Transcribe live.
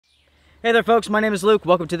Hey there folks, my name is Luke.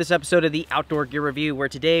 Welcome to this episode of the Outdoor Gear Review, where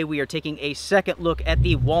today we are taking a second look at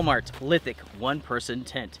the Walmart Lithic one-person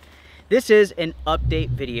tent. This is an update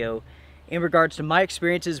video in regards to my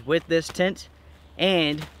experiences with this tent,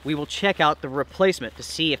 and we will check out the replacement to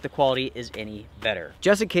see if the quality is any better.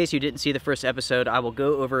 Just in case you didn't see the first episode, I will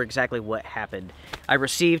go over exactly what happened. I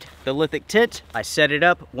received the Lithic tent, I set it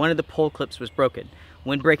up, one of the pole clips was broken.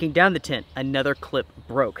 When breaking down the tent, another clip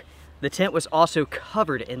broke. The tent was also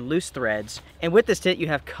covered in loose threads, and with this tent you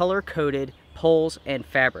have color-coded poles and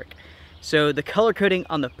fabric. So the color coding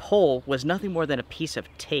on the pole was nothing more than a piece of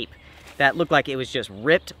tape that looked like it was just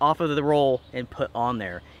ripped off of the roll and put on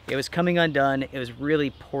there. It was coming undone. It was really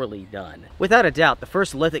poorly done. Without a doubt, the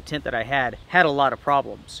first Lithic tent that I had a lot of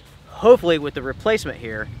problems. Hopefully with the replacement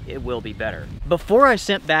here, it will be better. Before I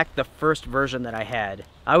sent back the first version that I had,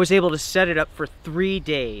 I was able to set it up for 3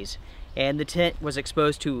 days, and the tent was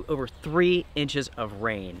exposed to over 3 inches of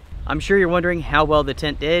rain. I'm sure you're wondering how well the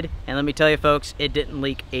tent did, and let me tell you folks, it didn't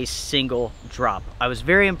leak a single drop. I was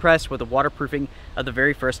very impressed with the waterproofing of the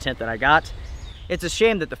very first tent that I got. It's a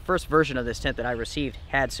shame that the first version of this tent that I received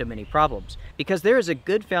had so many problems, because there is a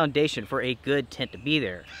good foundation for a good tent to be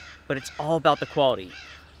there, but it's all about the quality.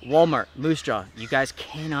 Walmart, Moose Jaw, you guys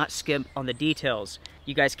cannot skimp on the details.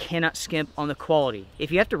 You guys cannot skimp on the quality.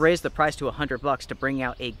 If you have to raise the price to $100 to bring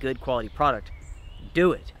out a good quality product,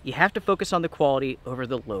 do it. You have to focus on the quality over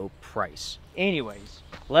the low price. Anyways,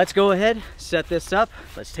 let's go ahead, set this up.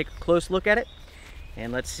 Let's take a close look at it,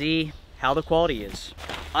 and let's see how the quality is.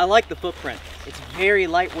 I like the footprint. It's very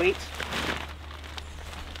lightweight,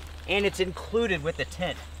 and it's included with the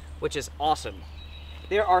tent, which is awesome.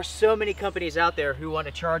 There are so many companies out there who want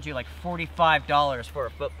to charge you like $45 for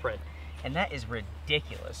a footprint, and that is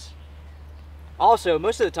ridiculous. Also,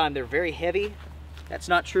 most of the time they're very heavy. That's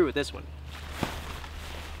not true with this one.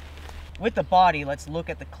 With the body, let's look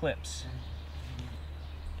at the clips.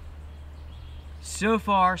 So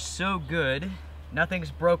far, so good.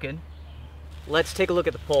 Nothing's broken. Let's take a look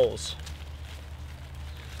at the poles.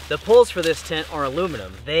 The poles for this tent are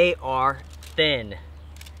aluminum. They are thin.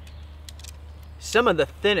 Some of the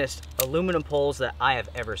thinnest aluminum poles that I have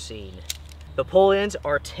ever seen. The pole ends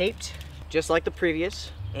are taped just like the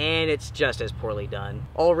previous, and it's just as poorly done.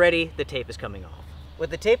 Already the tape is coming off. With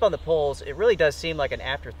the tape on the poles, it really does seem like an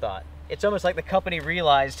afterthought. It's almost like the company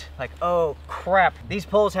realized, like, oh crap, these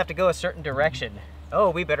poles have to go a certain direction. Oh,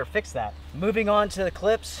 we better fix that. Moving on to the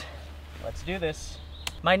clips, let's do this.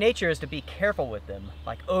 My nature is to be careful with them,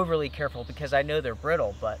 like overly careful, because I know they're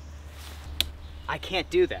brittle, but I can't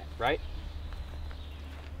do that, right?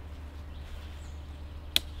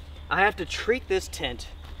 I have to treat this tent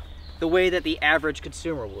the way that the average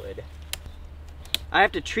consumer would. I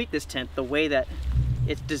have to treat this tent the way that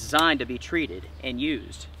it's designed to be treated and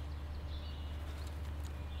used.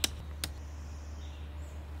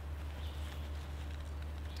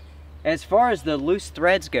 As far as the loose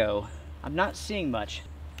threads go, I'm not seeing much.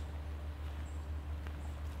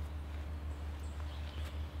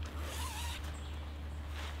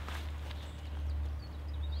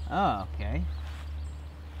 Oh, okay.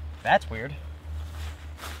 That's weird.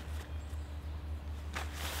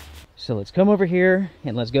 So let's come over here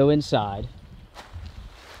and let's go inside.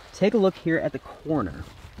 Take a look here at the corner.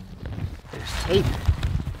 There's tape.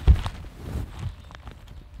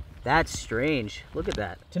 That's strange. Look at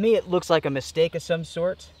that. To me, it looks like a mistake of some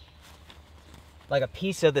sort. Like a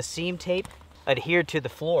piece of the seam tape adhered to the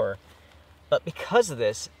floor. But because of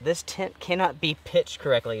this, this tent cannot be pitched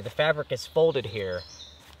correctly. The fabric is folded here.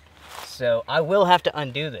 So I will have to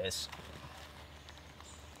undo this.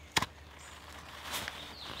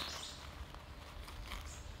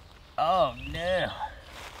 Oh no.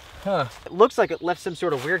 Huh. It looks like it left some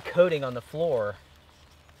sort of weird coating on the floor.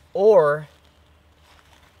 Or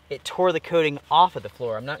it tore the coating off of the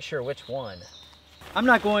floor. I'm not sure which one. I'm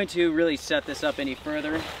not going to really set this up any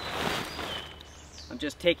further. I'm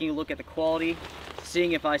just taking a look at the quality,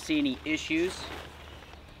 seeing if I see any issues.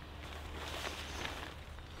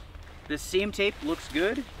 The seam tape looks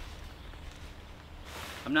good.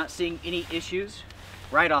 I'm not seeing any issues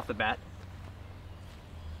right off the bat.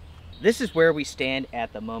 This is where we stand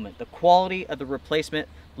at the moment. The quality of the replacement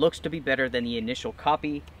looks to be better than the initial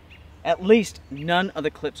copy. At least none of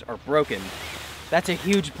the clips are broken. That's a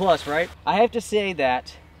huge plus, right? I have to say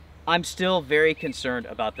that I'm still very concerned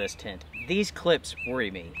about this tent. These clips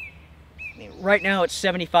worry me. I mean, right now it's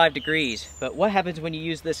 75 degrees, but what happens when you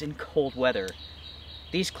use this in cold weather?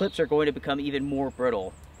 These clips are going to become even more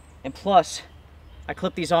brittle. And plus, I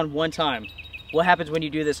clip these on one time. What happens when you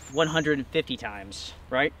do this 150 times,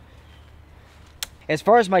 right? As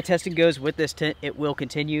far as my testing goes with this tent, it will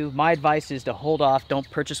continue. My advice is to hold off, don't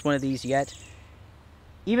purchase one of these yet.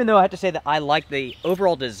 Even though I have to say that I like the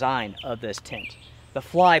overall design of this tent. The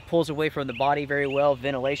fly pulls away from the body very well,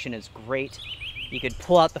 ventilation is great. You could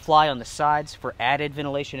pull out the fly on the sides for added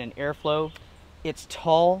ventilation and airflow. It's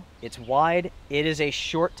tall, it's wide, it is a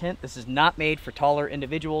short tent. This is not made for taller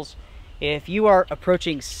individuals. If you are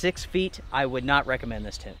approaching 6 feet, I would not recommend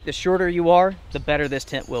this tent. The shorter you are, the better this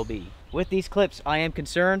tent will be. With these clips, I am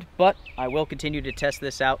concerned, but I will continue to test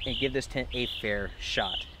this out and give this tent a fair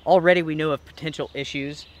shot. Already we know of potential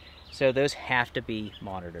issues, so those have to be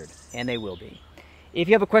monitored, and they will be. If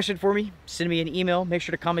you have a question for me, send me an email. Make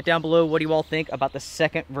sure to comment down below what you all think about the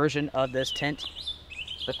second version of this tent.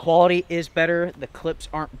 The quality is better, the clips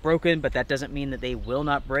aren't broken, but that doesn't mean that they will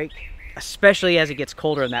not break, especially as it gets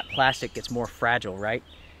colder and that plastic gets more fragile, right?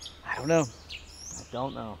 I don't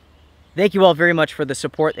know. Thank you all very much for the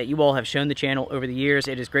support that you all have shown the channel over the years.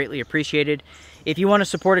 It is greatly appreciated. If you want to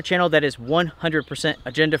support a channel that is 100%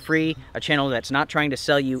 agenda-free, a channel that's not trying to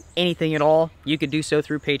sell you anything at all, you can do so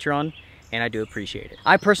through Patreon, and I do appreciate it.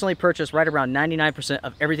 I personally purchase right around 99%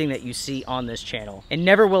 of everything that you see on this channel, and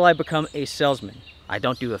never will I become a salesman. I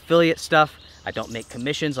don't do affiliate stuff. I don't make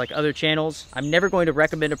commissions like other channels. I'm never going to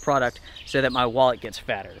recommend a product so that my wallet gets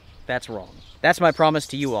fatter. That's wrong. That's my promise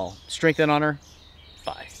to you all. Strength and honor.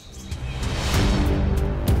 Bye.